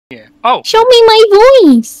Yeah. Oh! Show me my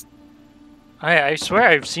voice! I swear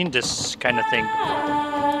I've seen this kind of thing before.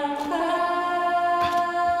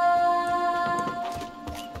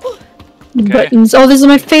 Okay. Buttons. Oh, this is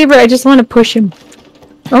my favorite. I just want to push him.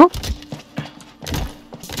 Oh?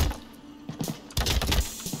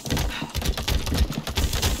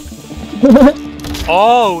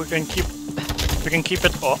 Oh, we can keep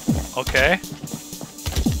it. Oh, okay.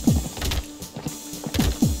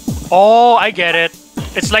 Oh, I get it.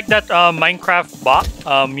 It's like that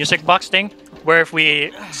Minecraft music box thing, where if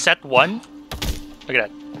we set one, look at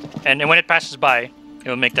that, and when it passes by, it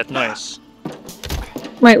will make that noise.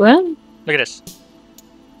 Wait, what? Look at this.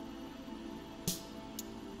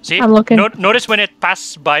 See? I'm looking. Notice when it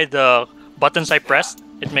passes by the buttons I pressed,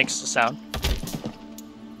 it makes a sound.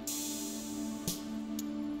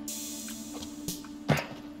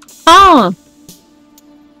 Oh!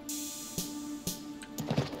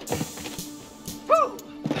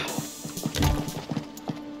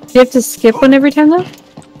 Do you have to skip one every time though?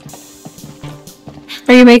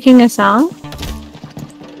 Are you making a sound?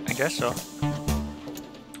 I guess so.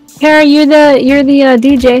 Kara, you're the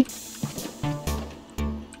DJ.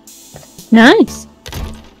 Nice.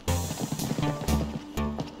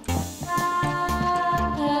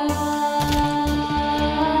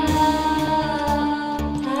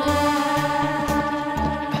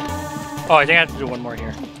 Oh, I think I have to do one more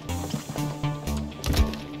here.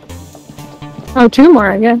 Oh, two more,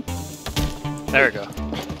 I guess. There we go.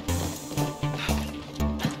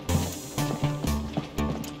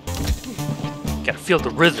 Gotta feel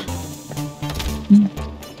the rhythm.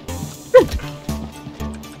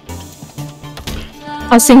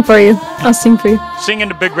 I'll sing for you. I'll sing for you. Sing in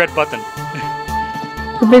the big red button.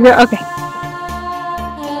 The bigger. Okay.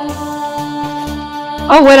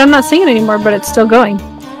 Oh wait, I'm not singing anymore, but it's still going.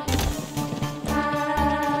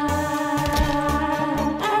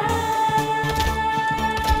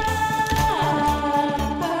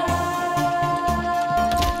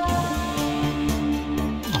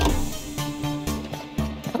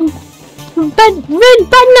 Red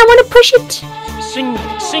button, I want to push it!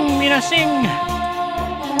 Sing, Mina, sing!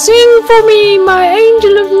 Sing for me, my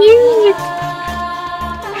angel of music!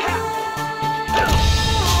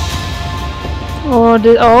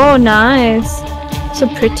 Oh, nice. So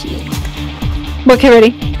pretty. Okay,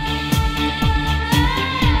 ready?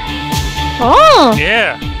 Oh!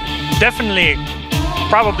 Yeah, definitely,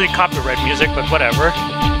 probably copyright music, but whatever.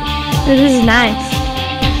 This is nice.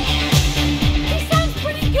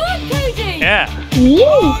 Yeah.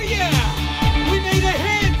 Oh yeah! We made a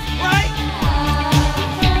hit, right?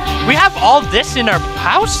 We have all this in our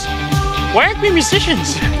house? Why aren't we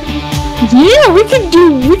musicians? Yeah, we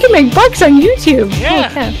can make bucks on YouTube. Yeah.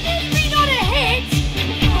 Okay. Not a hit.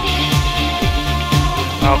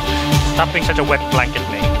 Oh, stop being such a wet blanket,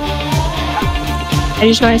 mate. I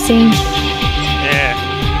just want to sing. Yeah.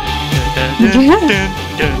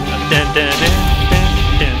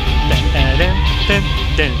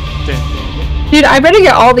 Dude, I better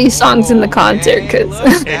get all these songs in the concert, cause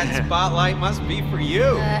That spotlight must be for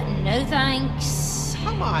you. No thanks.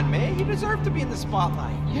 Come on, man. You deserve to be in the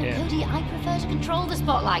spotlight. Look, Cody, I prefer to control the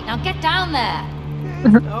spotlight. Now get down there.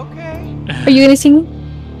 Okay. are you gonna sing?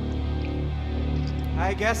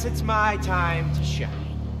 I guess it's my time to shine.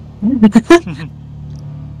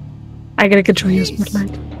 I gotta control your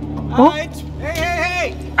spotlight. Oh.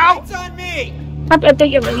 Hey! Ow. It's on me! Ow!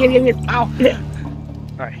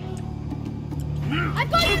 Alright. I've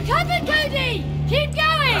got you covered, Cody. Keep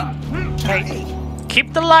going. Hey,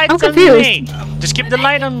 keep the lights I'm on confused. me! Just keep the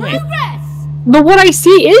light on me! Progress. But what I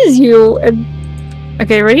see is you.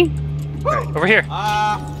 Okay, ready? Over here.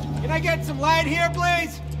 Can I get some light here,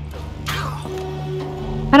 please?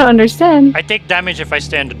 I don't understand. I take damage if I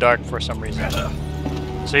stay in the dark for some reason.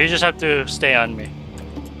 So you just have to stay on me.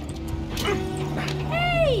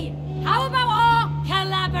 Hey, how about our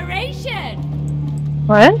collaboration?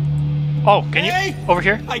 What? Oh, can Hey! you? Over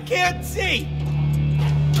here? I can't see!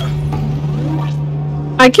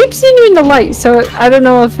 I keep seeing you in the light, so I don't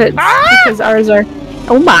know if it's because ours are.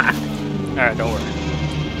 Oh my! Alright, don't worry.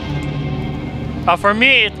 For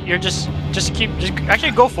me, you're just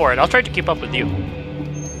actually go for it. I'll try to keep up with you.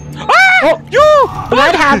 Oh,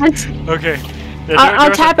 what happens? Okay.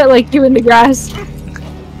 I'll tap it like you in the grass.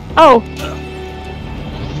 Oh.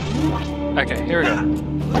 Okay, here we go.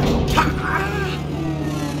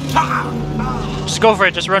 Just go for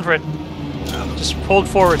it. Just run for it. Just hold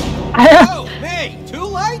forward. Oh, hey! 2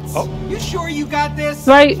 lights? Oh. You sure you got this?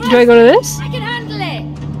 Do I go to this? I can handle it.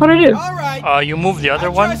 What do I do? Alright. You move the other I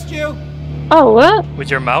one trust you. Oh, what? with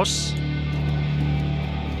your mouse.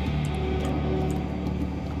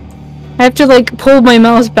 I have to like pull my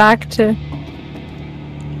mouse back to.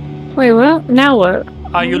 Wait, what? Now what?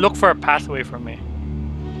 You look for a pathway from me.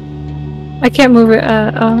 I can't move it.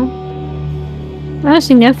 I don't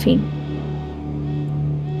see nothing.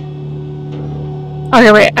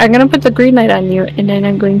 Okay, wait. I'm gonna put the green light on you, and then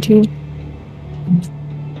I'm going to.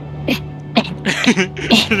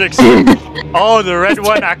 Oh, the red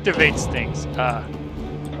one activates things.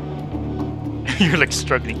 You're like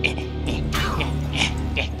struggling.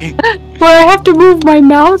 Well, I have to move my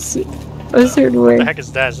mouse a certain way. What the heck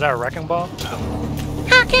is that? Is that a wrecking ball?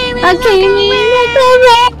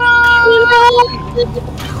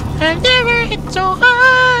 I've never hit so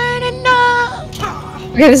hard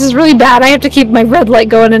enough. Okay, this is really bad. I have to keep my red light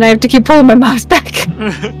going, and I have to keep pulling my mouse back.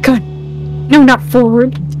 Come on. No, not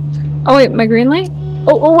forward. Oh wait, my green light?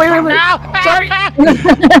 Oh, wait. Sorry.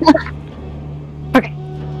 Okay.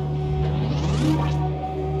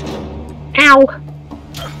 Ow.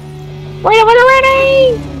 Wait.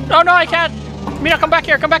 Oh no, I can't. Mina, come back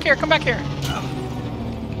here. Wait,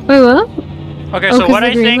 what? Okay, Oh, so 'cause what the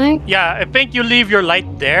I green think, light? yeah, I think you leave your light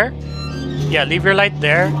there. Yeah, leave your light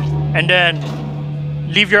there, and then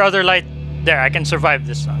leave your other light there. I can survive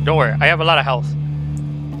this. Don't worry, I have a lot of health.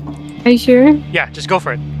 Are you sure? Yeah, just go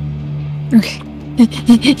for it. Okay.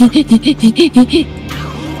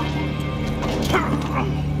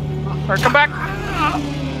 Or come back.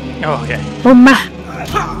 Oh, okay. Oh my.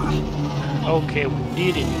 Okay, we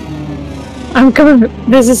did it. I'm coming.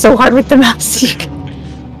 This is so hard with the mouse.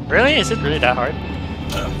 Really? Is it really that hard?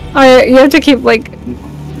 Oh, yeah, you have to keep like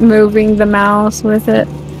moving the mouse with it.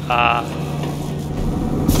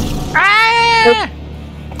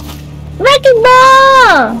 Wrecking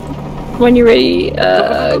ball! When you're ready,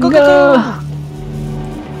 go.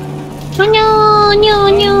 Oh,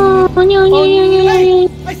 hey,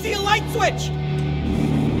 I see a light switch.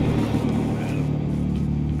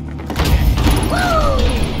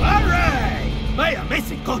 All right, my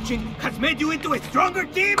amazing coaching has made you into a stronger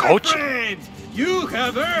team, my friends. You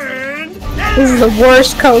have earned. This is the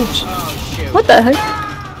worst coach. Oh, shoot. What the heck?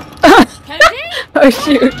 Cody? Oh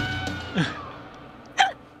shoot.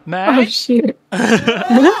 Mag? Oh shoot.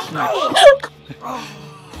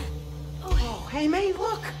 Oh, hey, May,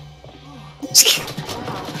 look.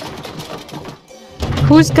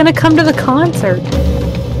 Who's gonna come to the concert?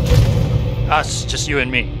 Us, just you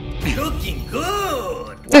and me. Looking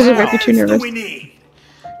good. Does it What make you too else do nervous? we need?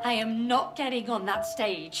 I am not getting on that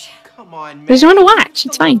stage. Come on, May. There's no one to watch.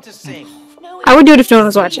 It's fine. To sing. No, I would do it if no one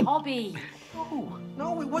it's was a watching. hobby.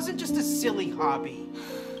 No, it wasn't just a silly hobby.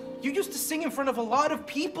 You used to sing in front of a lot of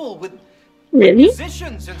people with Really?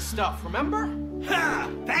 musicians and stuff, remember? Ha!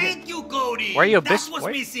 Thank you, Cody. Why are you a That's bus- what's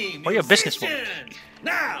why- missing. why are you a businesswoman? Musicians.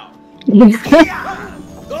 Now.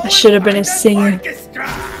 I should have been a singer.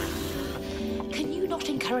 Can you not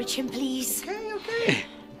encourage him, please? Okay.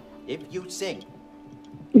 If you sing.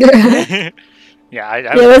 Yeah,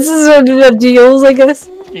 Yeah, this is one of the deals, I guess.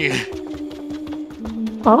 Yeah.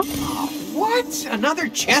 Huh? What? Another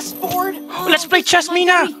chessboard? Let's play chess,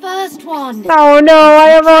 Mina! My first one. Oh no, I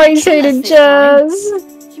have always hated chess.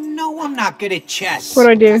 You know I'm not good at chess. What do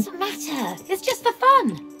I do? Doesn't matter. It's just for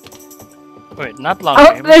fun. Wait, not long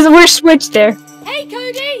Oh, game. we're switched there. Hey,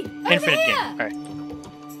 Cody. Over Infinite here. game. Alright.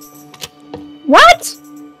 What?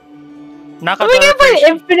 Knock Are out we the gonna other play players.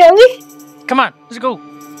 infinitely? Come on, let's go.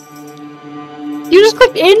 You just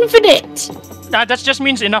clicked infinite. Nah, that just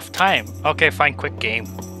means enough time. Okay, fine, quick game.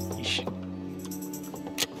 Yeesh.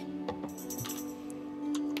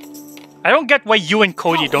 I don't get why you and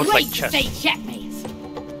Cody don't like chess. Say checkmate.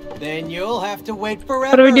 Then you'll have to wait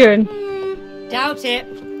forever. What are we doing? Doubt it.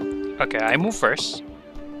 Okay, I move first.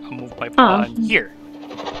 I'll move my Huh. pawn here.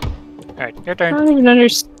 Alright, your I turn. don't even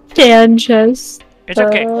understand chess. It's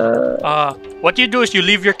okay. What you do is you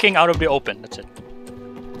leave your king out of the open. That's it.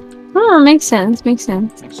 Oh, makes sense. Makes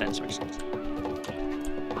sense. Makes sense, makes sense.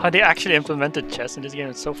 How they actually implemented chess in this game,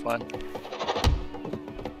 it's so fun.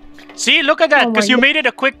 See, look at that, Oh my because you God. made it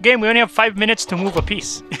a quick game. We only have 5 minutes to move a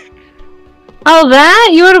piece. Oh, that?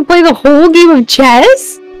 You want to play the whole game of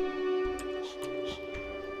chess?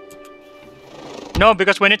 No,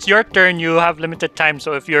 because when it's your turn, you have limited time.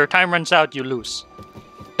 So if your time runs out, you lose.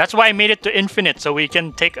 That's why I made it to infinite, so we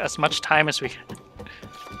can take as much time as we can.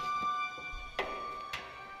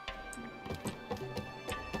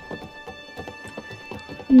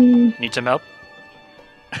 Need some help?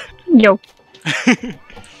 Yo.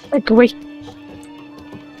 Like, wait.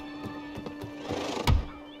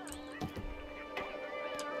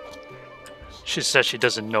 She says she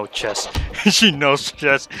doesn't know chess. She knows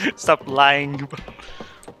chess. Stop lying.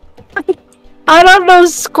 I don't know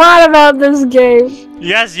squat about this game.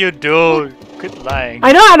 Yes, you do. Quit lying.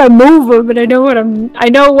 I know how to move them, but I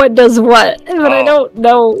know what does what, but I don't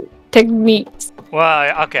know techniques.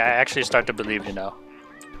 Well, okay, I actually start to believe you now.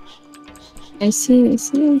 I see.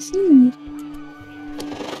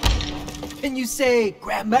 Can you say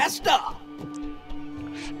Grandmaster?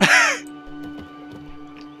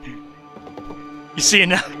 You see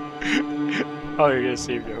now? Oh, you're gonna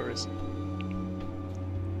save your horse.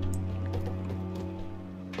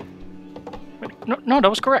 Wait, no, that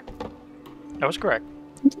was correct. That was correct.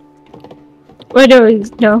 Wait, no,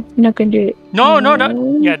 you're not gonna do it. No,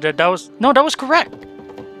 that was correct.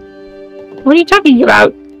 What are you talking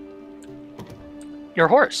about? Your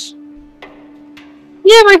horse.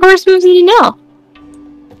 Yeah, my horse moves you now.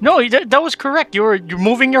 No, that was correct. You're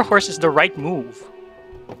moving your horse is the right move.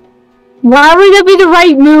 Why would that be the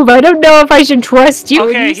right move? I don't know if I should trust you when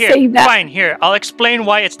Okay, you here, say that. fine. Here, I'll explain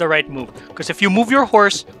why it's the right move. Because if you move your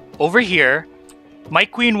horse over here, my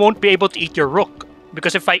queen won't be able to eat your rook.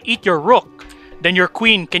 Because if I eat your rook, then your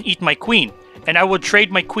queen can eat my queen. And I would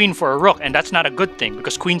trade my queen for a rook, and that's not a good thing,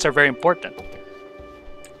 because queens are very important.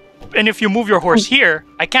 And if you move your horse here,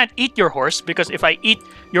 I can't eat your horse, because if I eat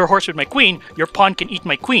your horse with my queen, your pawn can eat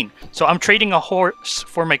my queen. So I'm trading a horse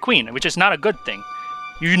for my queen, which is not a good thing.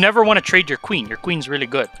 You never want to trade your queen. Your queen's really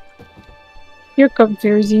good. You're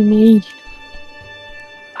confusing me.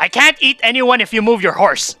 I can't eat anyone if you move your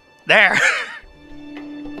horse. There.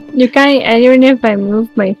 You can't eat anyone if I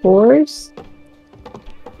move my horse?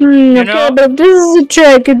 You okay, know- but this is a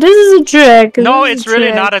trick. No, it's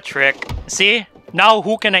really not a trick. See? Now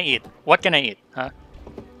who can I eat? What can I eat? Huh?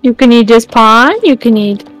 You can eat this pawn. You can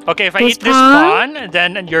eat. Okay, if I This eat this pawn? pawn,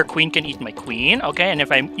 then your queen can eat my queen. Okay, and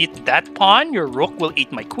if I eat that pawn, your rook will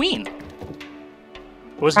eat my queen.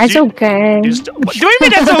 That's okay. What do you mean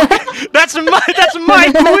that's okay? That's my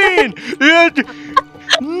queen!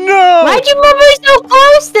 No! Why'd you move her so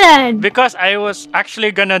close then? Because I was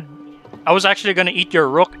actually gonna eat your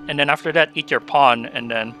rook, and then after that eat your pawn, and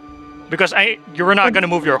then because you were not gonna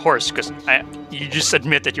move your horse, because you just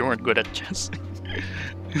admit that you weren't good at chess.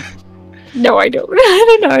 No, I don't. I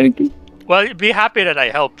don't know how to do. Well, be happy that I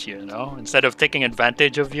helped you, instead of taking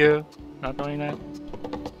advantage of you, not doing that.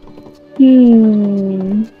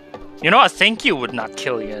 A thank you would not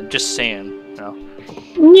kill you. Just saying,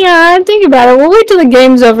 Yeah, I think about it. We'll wait till the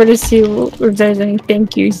game's over to see if there's any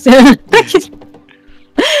thank yous.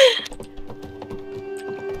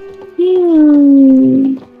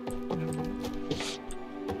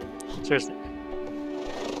 Seriously.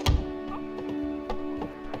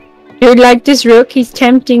 You'd like this rook? He's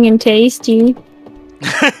tempting and tasty.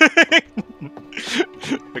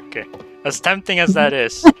 Okay. As tempting as that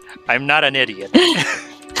is, I'm not an idiot.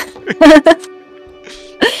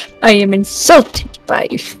 I am insulted by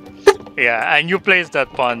you. Yeah, and you placed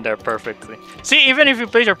that pawn there perfectly. See, even if you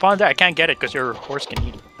place your pawn there, I can't get it because your horse can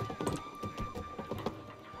eat it.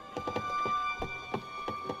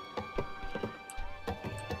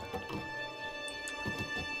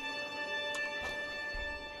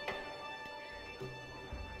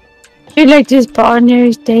 You like this pawn here?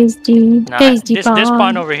 It's tasty. Nah, Tasty this pawn.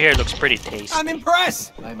 pawn over here looks pretty tasty. I'm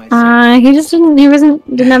impressed by myself. He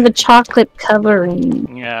didn't have the chocolate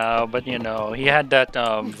covering. Yeah, but he had that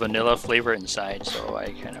vanilla flavor inside, so I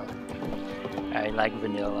like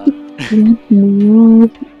vanilla.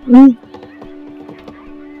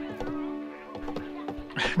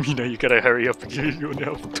 Mina, you gotta hurry up. You only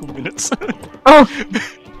have 2 minutes. Oh,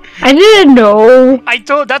 I didn't know.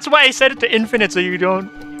 That's why I said it to infinite, so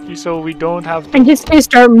we don't have to. I'm just gonna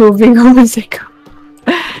start moving on as I go.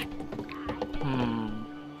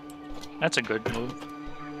 That's a good move.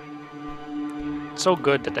 So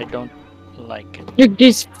good that I don't like it. Look,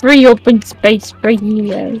 there's free open space right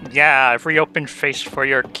here. Yeah, free open face for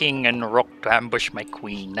your king and rook to ambush my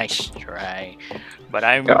queen. Nice try. But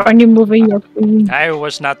You're only moving your queen. I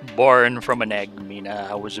was not born from an egg, Mina.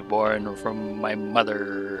 I was born from my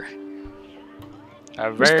mother. A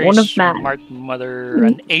very smart mother,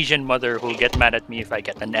 an Asian mother who'll get mad at me if I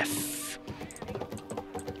get an F.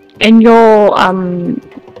 And your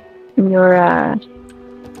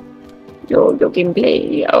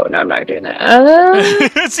gameplay. Oh no, I'm not doing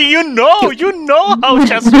that. See, you know how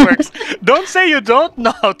chess works. Don't say you don't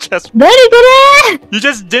know how chess works. Very good. You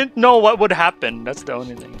just didn't know what would happen. That's the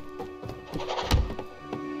only thing.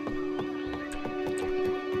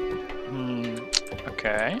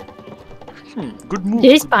 Okay. Good move.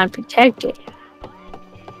 This pawn protected.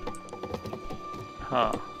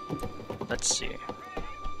 Huh. Let's see.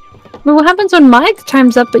 Well, what happens when my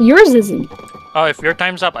time's up but yours isn't? Oh, if your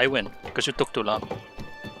time's up, I win. Because you took too long.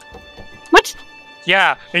 What?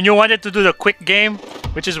 Yeah, and you wanted to do the quick game,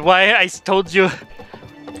 which is why I told you.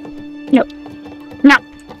 Nope.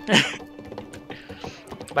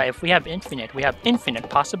 But if we have infinite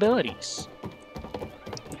possibilities.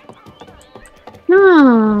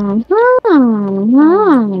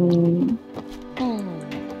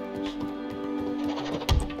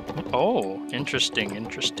 Oh, interesting.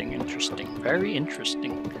 Very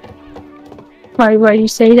interesting. Why you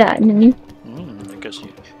say that, Minnie? Because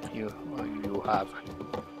you have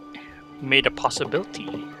made a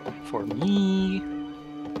possibility for me.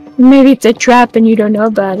 Maybe it's a trap and you don't know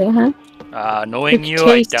about it, huh? Knowing you,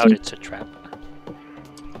 I doubt it's a trap.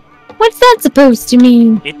 What's that supposed to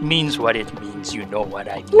mean? It means what it means. You know what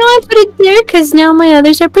I mean. No, I put it there because now my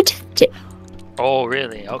others are protected. Oh,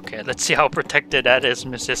 really? Okay, let's see how protected that is,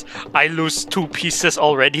 Mrs. I lose 2 pieces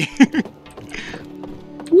already.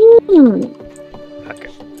 Okay.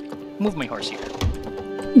 Move my horse here.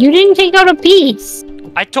 You didn't take out a piece.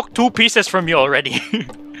 I took 2 pieces from you already.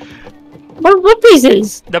 What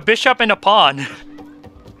pieces? The bishop and a pawn.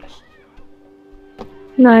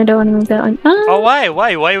 No, I don't want to move that one. Oh, why?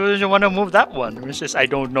 Why would you want to move that one? Mrs. I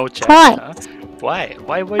don't know chess. Why? Huh? Why?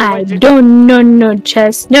 I don't know no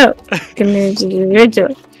chess. No. Come here, You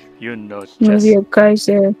know chess. move your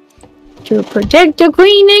cursor to protect the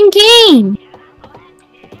queen and king.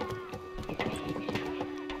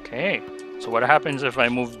 Okay. So what happens if I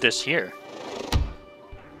move this here?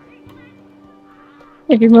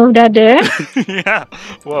 If you move that there, Yeah.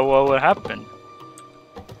 What would happen?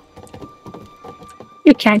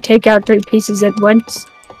 you can't take out 3 pieces at once.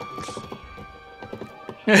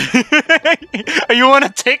 You want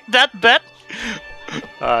to take that bet?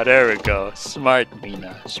 Ah, there we go. Smart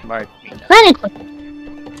Mina.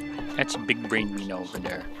 That's big brain Mina over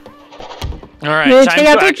there. Alright, Take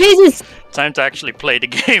out 3 pieces. time to actually play the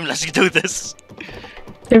game. Let's do this.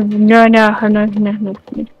 No.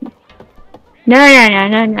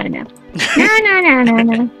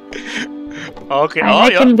 Okay. I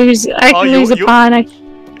can lose. I can lose a pawn.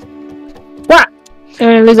 What? You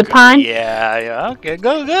want to lose a pawn? Yeah. Okay,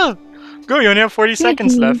 go. You only have 40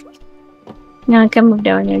 seconds left. No, I can move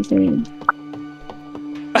down there.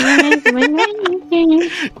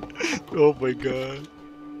 Oh my god.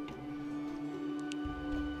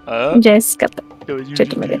 Just got the.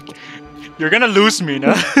 You're gonna lose me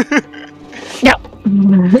now. No.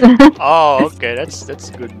 Oh, okay. That's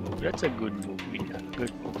a good move. That's a good move, Mina.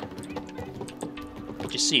 Good move.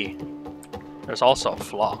 But you see, there's also a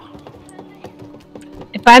flaw.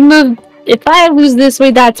 If I lose this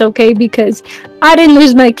way, that's okay because I didn't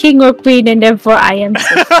lose my king or queen, and therefore I am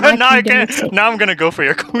safe. Now I can. Now I'm gonna go for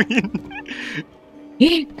your queen.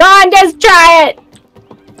 Go on, just try it.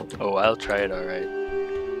 Oh, I'll try it. All right.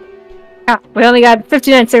 Oh, we only got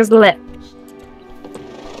 59 seconds left.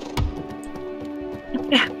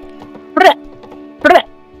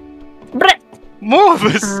 Move!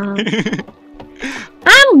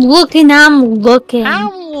 I'm looking.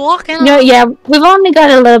 No, yeah, we've only got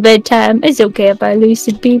a little bit of time. It's okay if I lose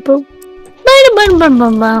to people.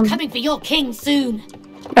 Coming for your king soon.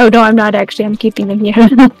 Oh no, I'm not actually. I'm keeping them here.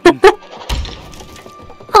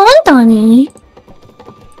 Oh, Donnie.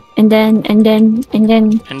 And then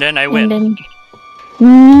I win.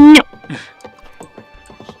 No.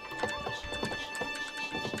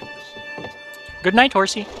 Good night,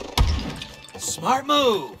 horsey. Smart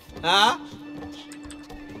move, huh?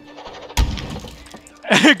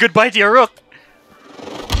 Goodbye to your rook.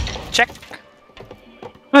 Check.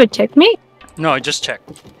 Oh, checkmate? No, just check.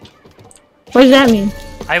 What does that mean?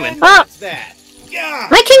 I win. Oh, What's that? Yeah.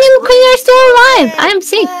 my king and queen are still alive. I am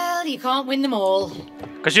safe. Well, you can't win them all.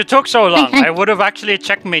 Because you took so long. I would have actually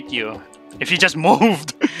checkmate you if you just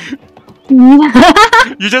moved.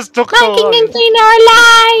 My You just took so king long. and queen are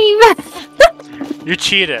alive. You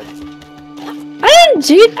cheated. I didn't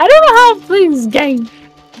cheat. I don't know how to play this game.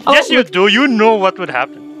 Oh, Yes, you do. You know what would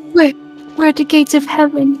happen. We're at the gates of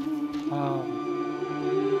heaven.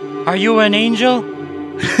 Are you an angel?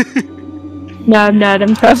 No, I'm not.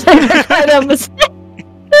 I'm probably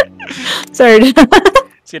Sorry.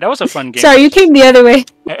 See, that was a fun game. Sorry, you came the other way.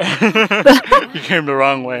 You came the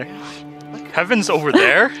wrong way. Heaven's over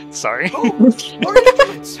there? Sorry.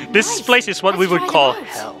 This place is what we would call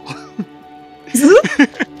hell.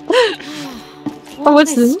 Oh,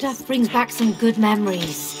 what's this? Stuff brings back some good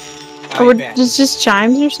memories. Oh, it's just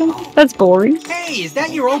chimes or something? That's boring. Hey, is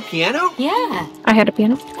that your old piano? Yeah. I had a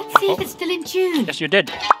piano. Let's see if it's still in tune. Yes, you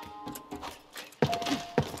did.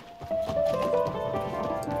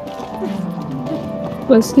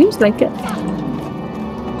 Well, it seems like it.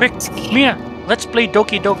 Quick, Mina, let's play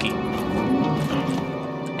Doki Doki.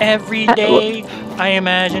 Every day I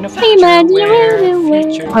imagine a future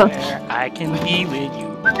where I can be with you.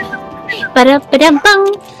 Ba-da-ba-da-bum.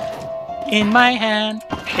 In my hand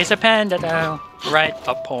is a pen that I'll write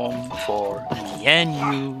a poem for me and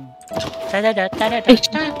you.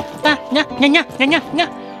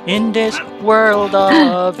 In this world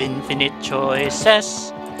of infinite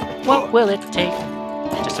choices, what will it take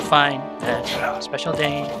just to find that special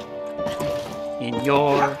day in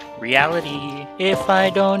your reality? If I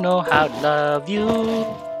don't know how to love you,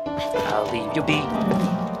 I'll leave you be.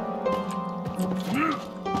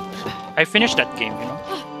 I finished that game, you know?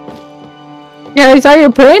 Yeah, I saw you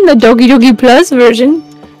playing the Doki Doki Plus version.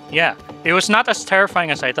 Yeah, it was not as terrifying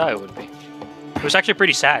as I thought it would be. It was actually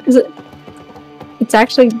pretty sad. Is it? It's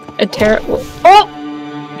actually a terrible. Oh!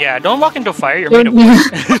 Yeah, don't walk into fire, you're made of wood.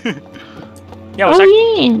 Yeah, it was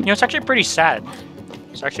you know, it's actually pretty sad.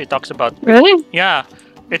 It actually talks about... Really? Yeah,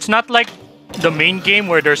 it's not like the main game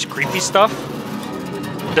where there's creepy stuff.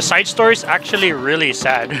 The side story is actually really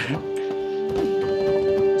sad.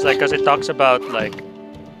 It's like, because it talks about, like...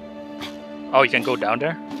 Oh, you can go down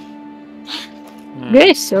there?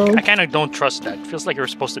 Yes, so... I kind of don't trust that. It feels like you're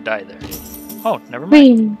supposed to die there. Oh, never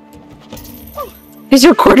mind. There's a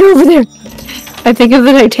recorder over there. I think of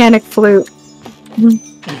the Titanic flute.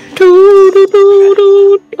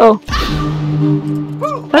 Oh.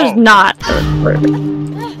 That is not a recorder.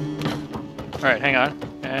 Alright, hang on.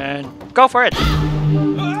 And go for it!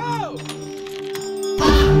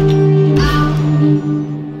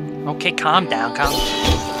 Okay, calm down, calm down.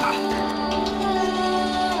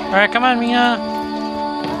 Alright, come on, Mina.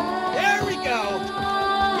 There we go.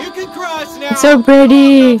 You can cross now. It's so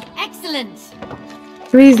pretty. Excellent.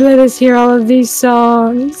 Please let us hear all of these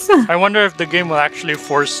songs. I wonder if the game will actually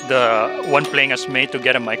force the one playing as May to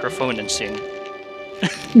get a microphone and sing.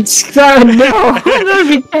 Oh no, that would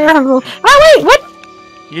be terrible. Oh wait, what?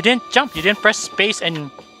 You didn't jump, you didn't press space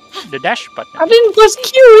and the dash button. I didn't press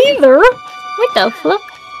Q either. What the fuck?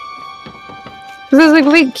 Because I was like,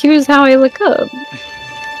 wait, Q is how I look up.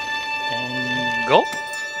 And go.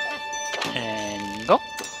 And go.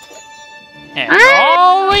 And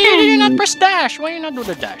oh, why did you not press dash? Why you not do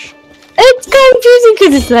the dash? It's confusing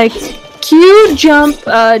because it's like Q jump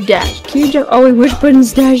dash. Q jump. Oh wait, which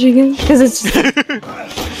button's dash again? Because it's.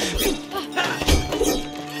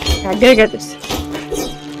 I gotta get this.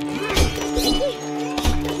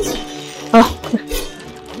 Oh.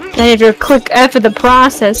 Then you have to click F at the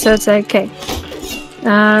process, so it's like, okay.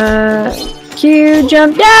 Q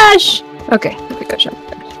jump dash. Okay, let me go jump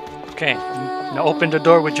dash. Okay, now open the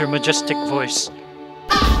door with your majestic voice.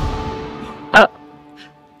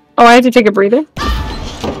 Oh, I have to take a breather?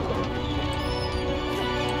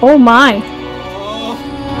 Oh my. Oh,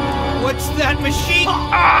 what's that machine? Oh,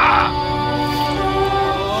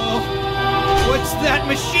 what's that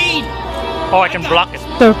machine? Oh, I can block it.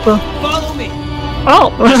 Circle. Follow me.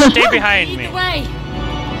 Oh. Just stay behind me. Lead the way.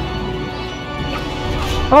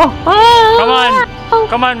 Oh. Come on.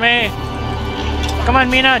 Come on, May. Come on,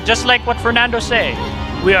 Mina. Just like what Fernando say.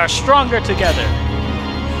 We are stronger together.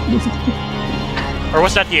 Or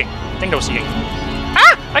was that Ying? I think that was Ying.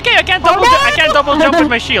 Ah! Okay, I can't double. I can't double jump with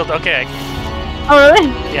my shield. Okay. Oh really?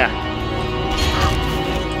 Yeah.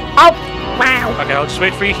 Oh. Wow. Okay, I'll just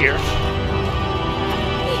wait for you here.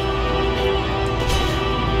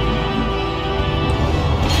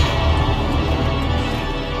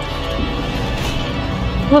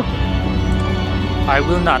 Look. I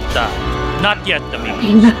will not die. Not yet,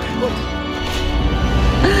 Mina.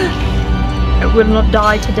 I will not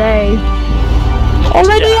die today.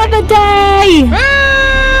 Already on the day!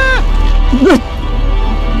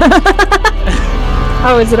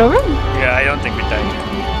 Oh, is it over? Yeah, I don't think we died yet.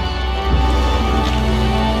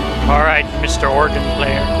 Alright, Mr. Organ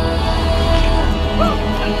Player.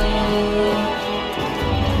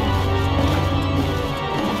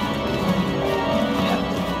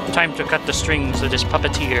 Time to cut the strings of this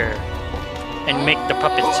puppeteer and make the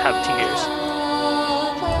puppets have tears.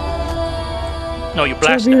 No, you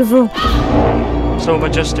blast So beautiful. them. So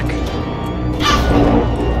majestic.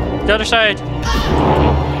 The other side.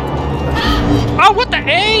 Oh, what the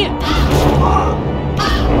A?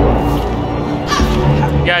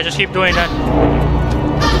 Yeah, just keep doing that.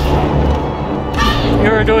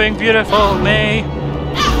 You're doing beautiful, May.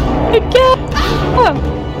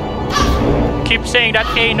 Keep saying that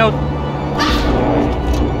A note.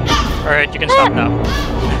 Alright, you can stop now.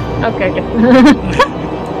 Okay, good.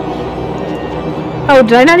 Oh,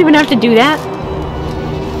 did I not even have to do that?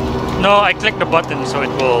 No, I clicked the button so it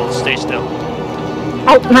will stay still.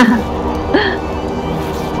 Oh.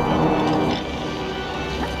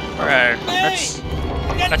 Alright,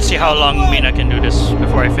 let's see how long Mina can do this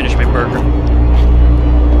before I finish my burger.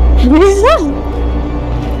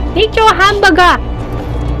 Eat your hamburger!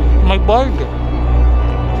 My burger.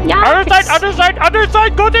 Yeah. Other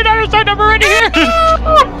side. Go to the other side. I'm already here.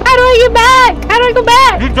 How do I get back? How do I go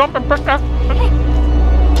back? You jump and press that.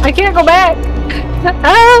 I can't go back.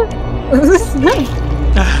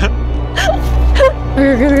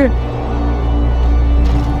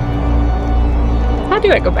 How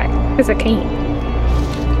do I go back? Because I can't.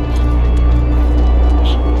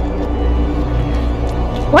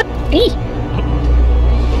 What? E.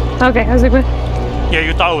 Okay, I was like, what? Yeah,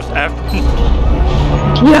 you thought it was F.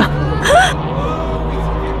 Yeah.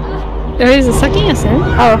 Is it sucking us in?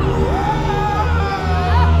 Oh.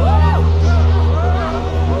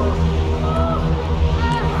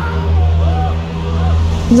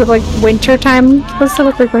 Is it like winter time? What's it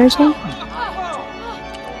look like winter time?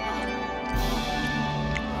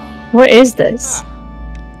 What is this?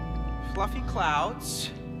 Fluffy clouds.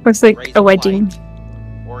 Looks like rays a of wedding.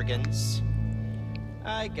 light, organs.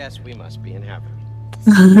 I guess we must be in heaven.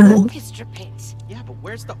 Orchestra pit. Yeah, but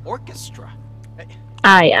where's the orchestra?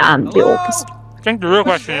 I am the Hello? orchestra. I think the real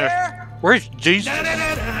question is, where's Jesus?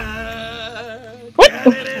 What?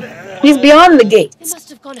 He's beyond the They gates. must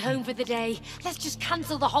have gone home for the day. Let's just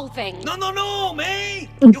cancel the whole thing. No, May!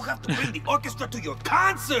 You have to bring the orchestra to your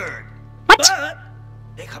concert! What? But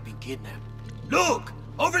they have been kidnapped. Look!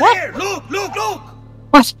 Over What? there! Look!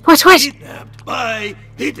 What? Kidnapped by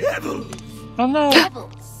the devil! Oh no.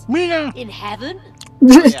 Devils. Mina. In heaven?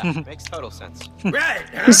 Yeah, makes total sense. Right,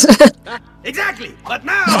 huh? Exactly! But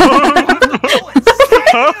now, you have to go and save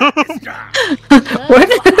the orchestra! What?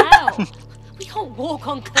 Wow. We can't walk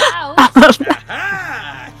on clouds.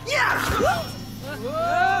 Ah, yeah!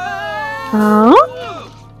 Oh?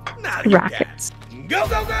 Now you Rockets. can. Go!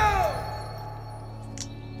 Can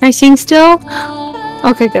I sing still?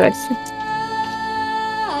 Okay, good. I sing.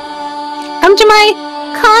 Come to my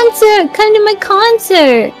concert! Come to my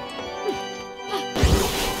concert!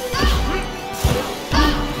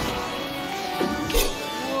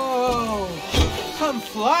 Whoa! I'm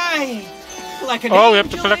flying! Like an Oh, we have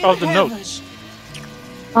to angel collect in all the heaven. notes.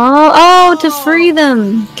 Oh, to free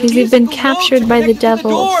them! Because The they've been musical notes captured are by the connected to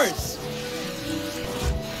devils. doors.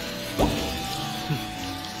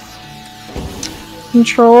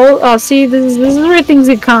 Control. Oh, see, this is where things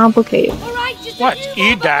get complicated. All right, just What? a few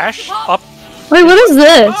E more dash buttons. up Wait, what is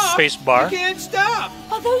this? Stop! space bar. You can't stop!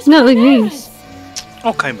 Are those No, like chimeras? these.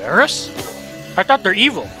 Oh, chimeras? I thought they're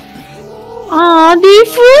evil. Aw, they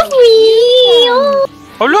flew me! Oh,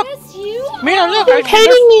 Oh look, Yes, you Mina, look, they're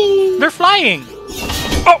petting me! they're flying.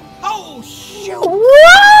 Oh, shoot!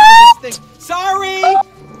 What? This thing. Sorry!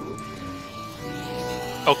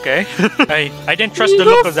 Okay. I didn't trust You the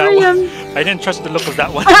look go of that free one. him. I didn't trust the look of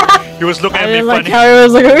that one. He was looking I at me didn't like funny. how he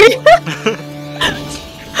was like,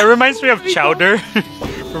 It reminds me of Chowder.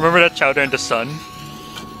 Remember that Chowder in the sun?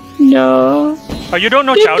 no. Oh, you don't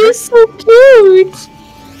know They're Chowder? just so cute!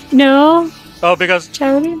 No, Oh, because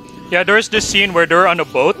Chowder? yeah, there's this scene where they're on a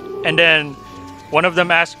boat, and then one of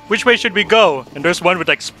them asks, "Which way should we go?" And there's one with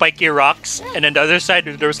like spiky rocks, and then the other side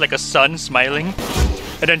there was like a sun smiling,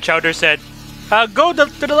 and then Chowder said, "Go to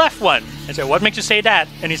the left one." I said, "What makes you say that?"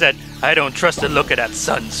 And he said, "I don't trust the look of that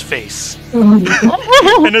sun's face." And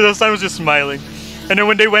then the sun was just smiling, and then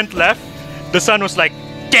when they went left, the sun was like,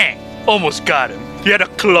 "Dang, almost got him. He had a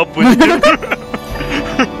club with him."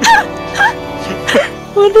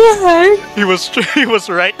 What the heck? He was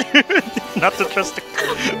right. Not to trust the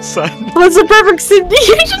sun. What's the perfect Sydney?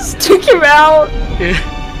 You just took him out.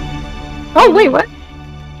 Oh, wait, what?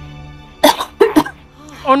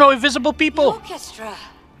 Oh no, invisible The people. orchestra.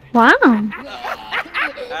 Wow.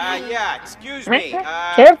 Yeah, excuse me.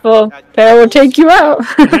 Careful. Bear will take you out.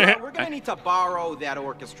 We're gonna need to borrow that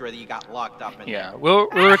orchestra that you got locked up in. Yeah, we'll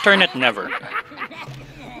return it never.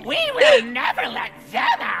 We will never let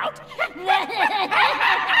them out!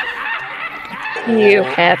 You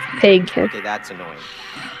have pig head. Okay, that's annoying.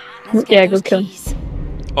 Let's Yeah, get go those kill. keys.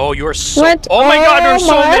 Oh, you're so. What? Oh my God, there's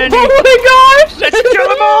so my- many. Oh my gosh! Let's kill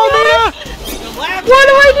them all, Mina. What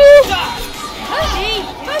do I do? Cody,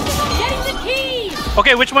 focus on getting the keys.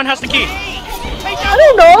 Okay, which one has the key? I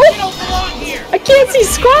don't know. I can't see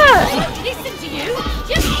squat. Listen to you.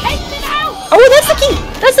 Just take them out. Oh, that's the key.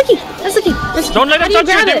 That's the key. That's the key. That's the Don't key. let How them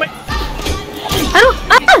do you touch you. grab They it? might- I don't.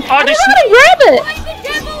 I they don't know how to grab it. Fight the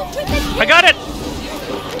devil with the keys. I got it.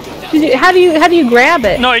 How do you grab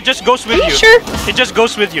it? No, it just goes with Are you you. sure? It just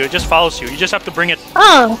goes with you. It just follows you. You just have to bring it.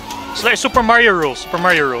 Oh. It's like Super Mario rules. Super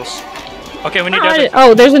Mario rules. Okay, we need the other.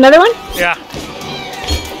 Oh, there's another one? Yeah.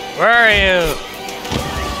 Where are you?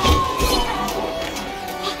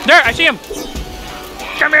 There, I see him.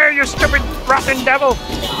 Come here, you stupid rotten devil.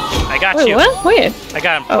 I got Wait, you. what? Wait. I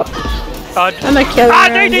got him. Oh, Uh, I'm a killer.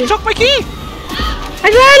 they took my key. I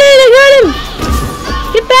got it!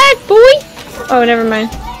 Get back, boy! Oh, never mind.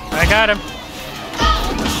 I got him.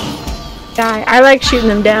 Die. I like shooting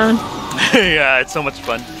them down. Yeah, it's so much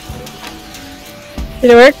fun.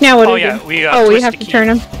 Did it work? Now what do Oh we yeah, do? we we twist have the to key. turn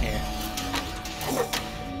them. Yeah.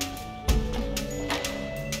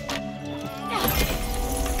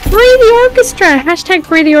 Free the orchestra! Hashtag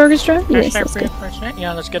free the orchestra. Yes, Hashtag let's free go. orchestra.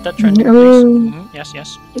 Yeah, let's get that trend, please. Oh. Yes,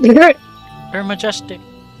 yes. Good. Very majestic.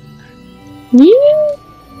 Yeah.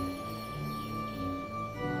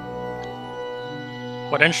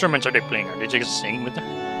 What instruments are they playing? Are they just singing with them?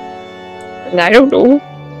 I don't know.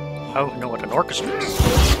 I don't know what an orchestra is.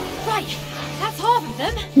 Right, that's half of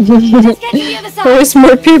them. Let's get to the other There was side.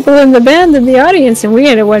 more people in the band than the audience, and we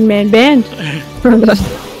had a one-man band.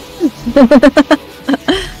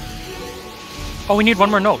 Oh, we need one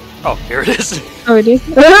more note. Oh, here it is. Oh, we do?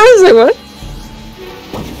 I was like, what?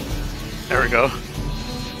 There we go.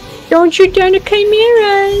 Don't shoot down the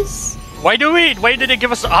chimeras. Why did they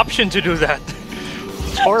give us the option to do that?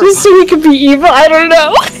 It's horrible. Just so we could be evil? I don't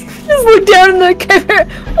know. Just look down in the camera.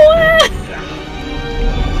 What?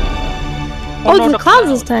 Oh, no, the clouds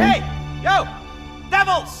this time. Hey, yo,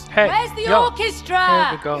 devils! Hey, Where's the yo. orchestra?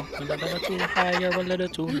 Here we go. A little too high, a little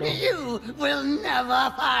too low. You will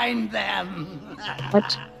never find them.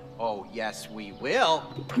 What? Oh, yes, we will.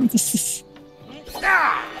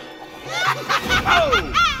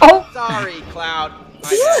 Oh! Sorry, Cloud.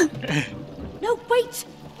 My bad. No, wait.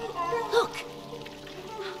 Look.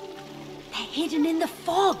 They're hidden in the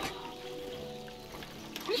fog.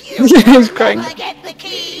 He's crying. Never get the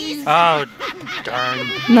keys. Oh, darn.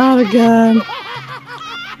 Not again.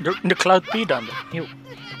 The cloud peed on them. Ew.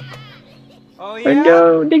 Oh, Oh yeah?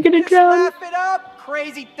 no, they're gonna Just drown. laugh it up,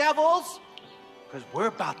 crazy devils. Because we're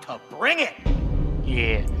about to bring it.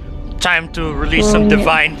 Yeah. Time to release some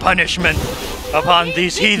divine punishment upon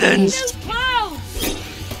these heathens. Those clouds.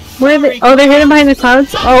 Where are they? Oh, they're hidden behind the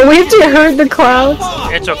clouds? Oh, we have to hurt the clouds.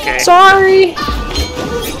 It's okay. Sorry.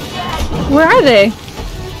 Where are they?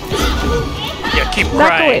 Yeah, keep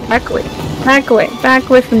Back away, crying. back away. Back away. Back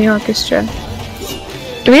away from the orchestra.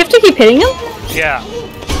 Do we have to keep hitting them? Yeah.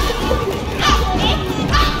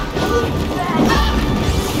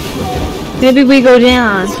 Maybe we go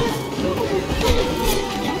down.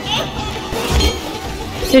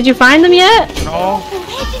 Did you find them yet? No.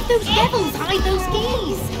 Where did those devils hide those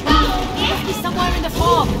keys? Must be somewhere in the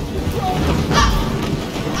fog.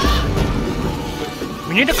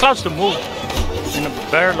 We need the clouds to move in a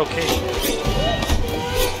better location.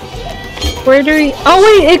 Where do we? Oh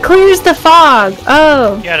wait, it clears the fog.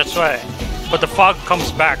 Oh. Yeah, that's right. But the fog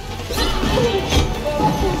comes back.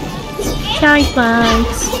 Sorry,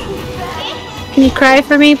 clouds. Can you cry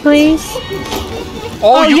for me, please?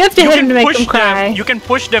 Oh, you have to hit can them to make push them cry. You can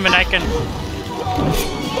push them and I can...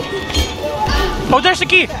 Oh, there's the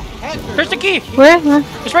key! There's the key! Where? Huh?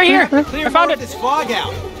 It's right here! Where? I found it! This fog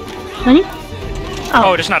out. Honey?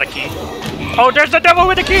 Oh, there's not a key. Oh, there's the devil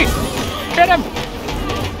with the key! Get him!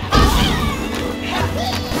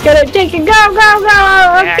 Get it, take it, go, go, go!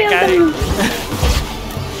 I'll Yeah, I kill got them.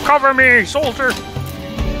 Cover me, soldier!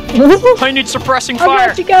 I need suppressing I fire!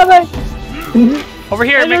 got you covered. Over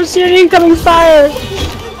here, I don't make... see any incoming fire.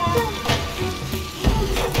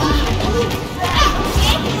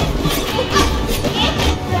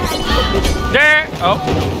 There!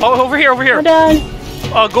 Oh, oh, over here, over here! Hold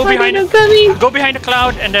on. Go behind I'm it. coming. Go behind the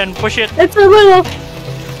cloud and then push it. It's a little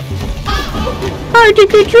hard to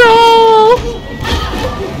control.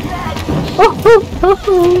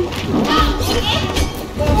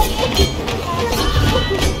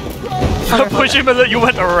 Push him and then you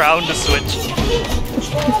went around the switch.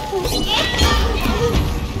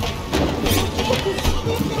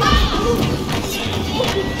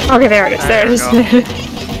 Okay, there it is. There it There is.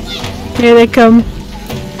 we Here they come.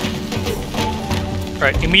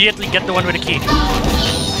 Right, immediately get the one with the key.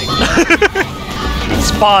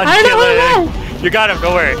 Spawn I don't know killing. where You got him,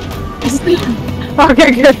 don't worry.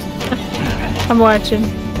 Okay, good. I'm watching.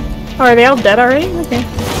 Oh, are they all dead already? Okay.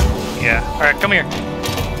 Yeah. Alright, come here.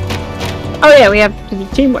 Oh yeah, we have to do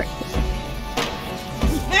teamwork.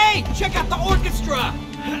 Hey, check out the orchestra!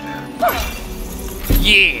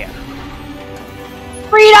 Yeah.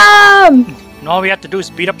 Freedom! And all we have to do is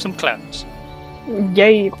beat up some clowns.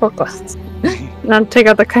 Yay, focus. Now take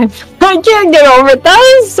out the kind. I can't get over it. That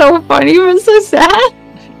is so funny. It was so sad.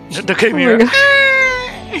 The come Oh my here. God.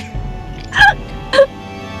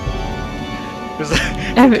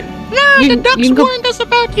 The ducks warned us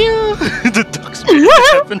about you. The ducks warned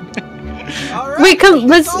us happened. All right. Wait, come.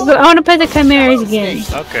 Let's. I want to play the chimeras again.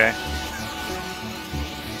 Okay.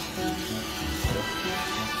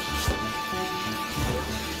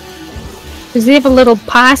 Cause they have a little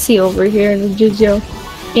posse over here in the Jijo.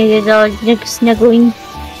 Yeah, they're all like snuggling.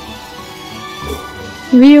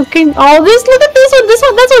 Real king. Oh, this. Look at this one. This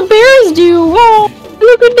one. That's what bears do. Oh,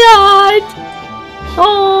 look at that.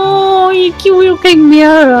 Oh, you cute little king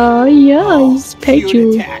Miara. Yes, pet Cute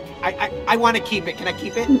you. attack. I want to keep it. Can I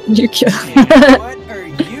keep it? You're cute. What are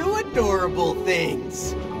you adorable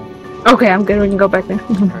things? Okay, I'm good. We can go back there.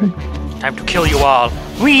 Time to kill you all.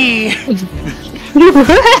 Wee!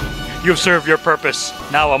 You've served your purpose.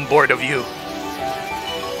 Now I'm bored of you.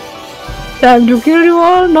 Time to kill you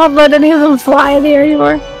all. Not let any of them fly in the air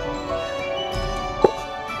anymore.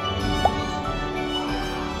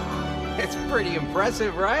 It's pretty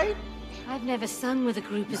impressive, right? I've never sung with a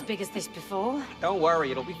group as big as this before. Don't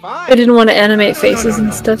worry, it'll be I fine. didn't want to animate faces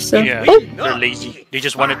and stuff, so. Yeah, Oh. they're lazy. They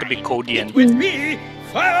just want it to be Codian. With me,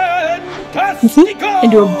 fantastico!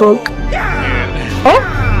 Into a book. Oh!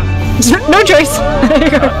 No choice!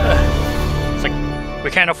 It's like, we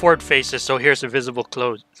can't afford faces, so here's invisible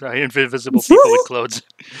clothes. Sorry, invisible people with clothes.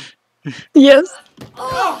 Yes.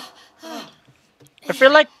 I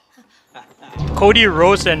feel like Cody,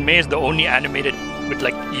 Rose, and May is the only animated with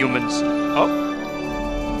like humans. Oh,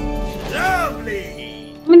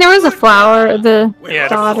 Lovely! I mean, there was a flower, the yeah,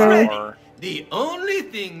 the daughter. flower. The only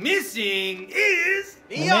thing missing is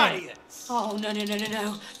The audience. Oh, no, no, no, no,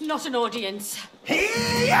 no. Not an audience.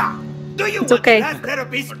 here. Do you It's want okay. the last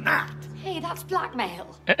therapist or not? Hey, that's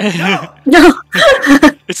blackmail. No. No!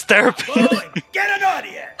 It's therapy. Boy, get an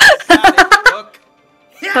audience. Got it, Book.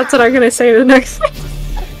 That's what I'm gonna say the next.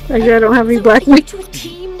 Like, I don't have any black We're meat. to a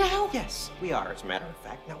team now? Yes, we are, as a matter of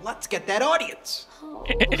fact. Now let's get that audience. Oh.